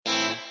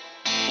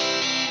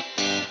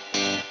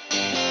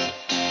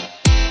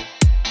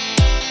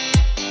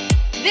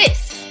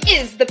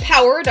is the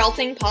Power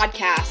Adulting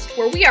Podcast,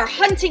 where we are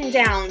hunting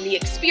down the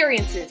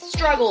experiences,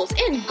 struggles,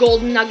 and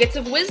golden nuggets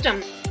of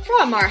wisdom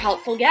from our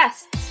helpful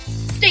guests.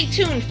 Stay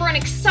tuned for an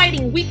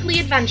exciting weekly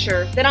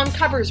adventure that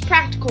uncovers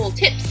practical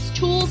tips,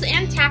 tools,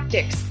 and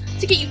tactics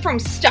to get you from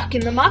stuck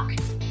in the muck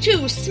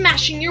to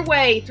smashing your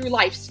way through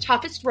life's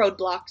toughest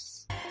roadblocks.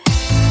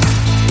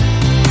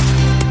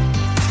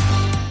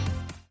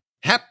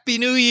 Happy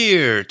New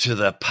Year to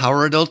the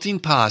Power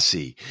Adulting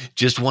Posse.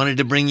 Just wanted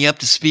to bring you up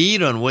to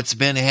speed on what's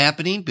been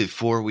happening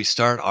before we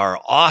start our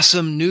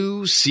awesome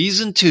new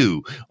Season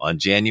 2 on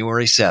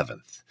January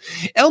 7th.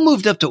 Elle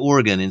moved up to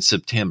Oregon in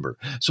September,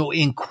 so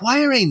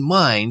inquiring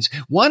minds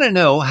want to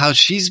know how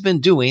she's been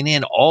doing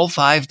in all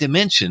 5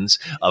 dimensions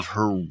of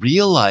her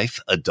real-life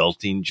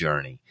adulting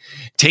journey.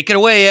 Take it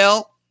away,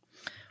 Elle.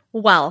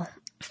 Well,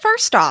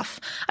 first off,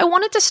 I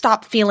wanted to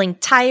stop feeling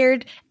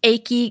tired,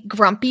 achy,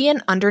 grumpy,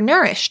 and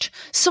undernourished,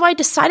 so I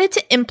decided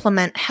to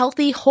implement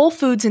healthy whole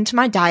foods into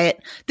my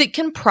diet that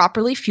can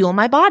properly fuel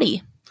my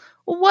body.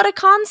 What a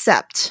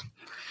concept!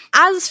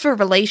 As for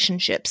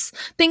relationships,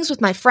 things with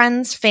my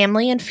friends,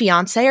 family, and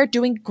fiancé are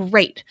doing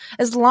great,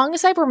 as long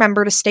as I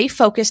remember to stay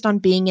focused on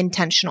being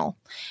intentional.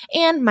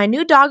 And my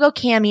new doggo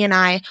Cammy and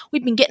I,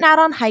 we've been getting out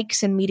on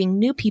hikes and meeting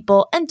new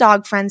people and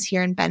dog friends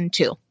here in Bend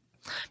too.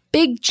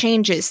 Big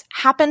changes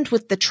happened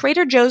with the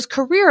Trader Joe's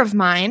career of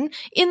mine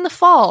in the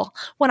fall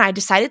when I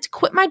decided to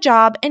quit my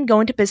job and go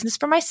into business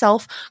for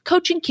myself,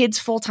 coaching kids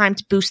full-time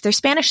to boost their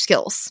Spanish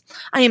skills.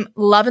 I am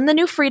loving the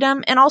new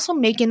freedom and also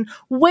making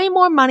way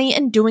more money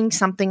and doing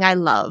something I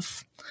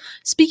love.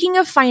 Speaking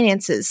of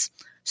finances,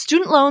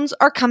 student loans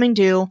are coming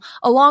due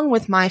along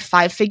with my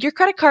 5-figure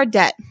credit card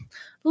debt.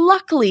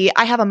 Luckily,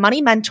 I have a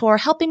money mentor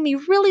helping me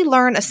really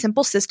learn a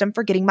simple system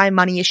for getting my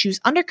money issues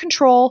under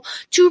control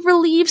to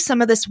relieve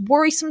some of this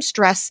worrisome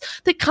stress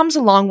that comes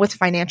along with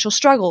financial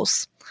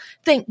struggles.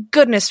 Thank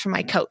goodness for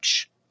my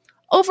coach.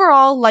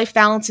 Overall, life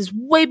balance is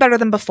way better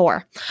than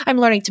before. I'm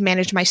learning to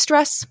manage my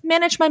stress,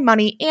 manage my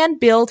money, and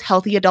build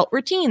healthy adult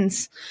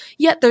routines.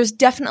 Yet there's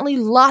definitely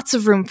lots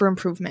of room for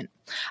improvement.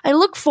 I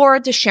look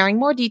forward to sharing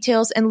more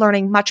details and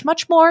learning much,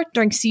 much more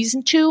during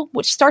Season 2,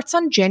 which starts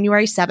on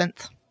January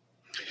 7th.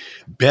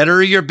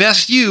 Better your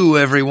best you,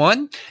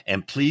 everyone.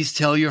 And please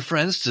tell your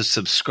friends to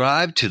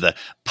subscribe to the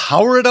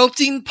Power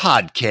Adulting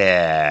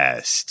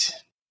Podcast.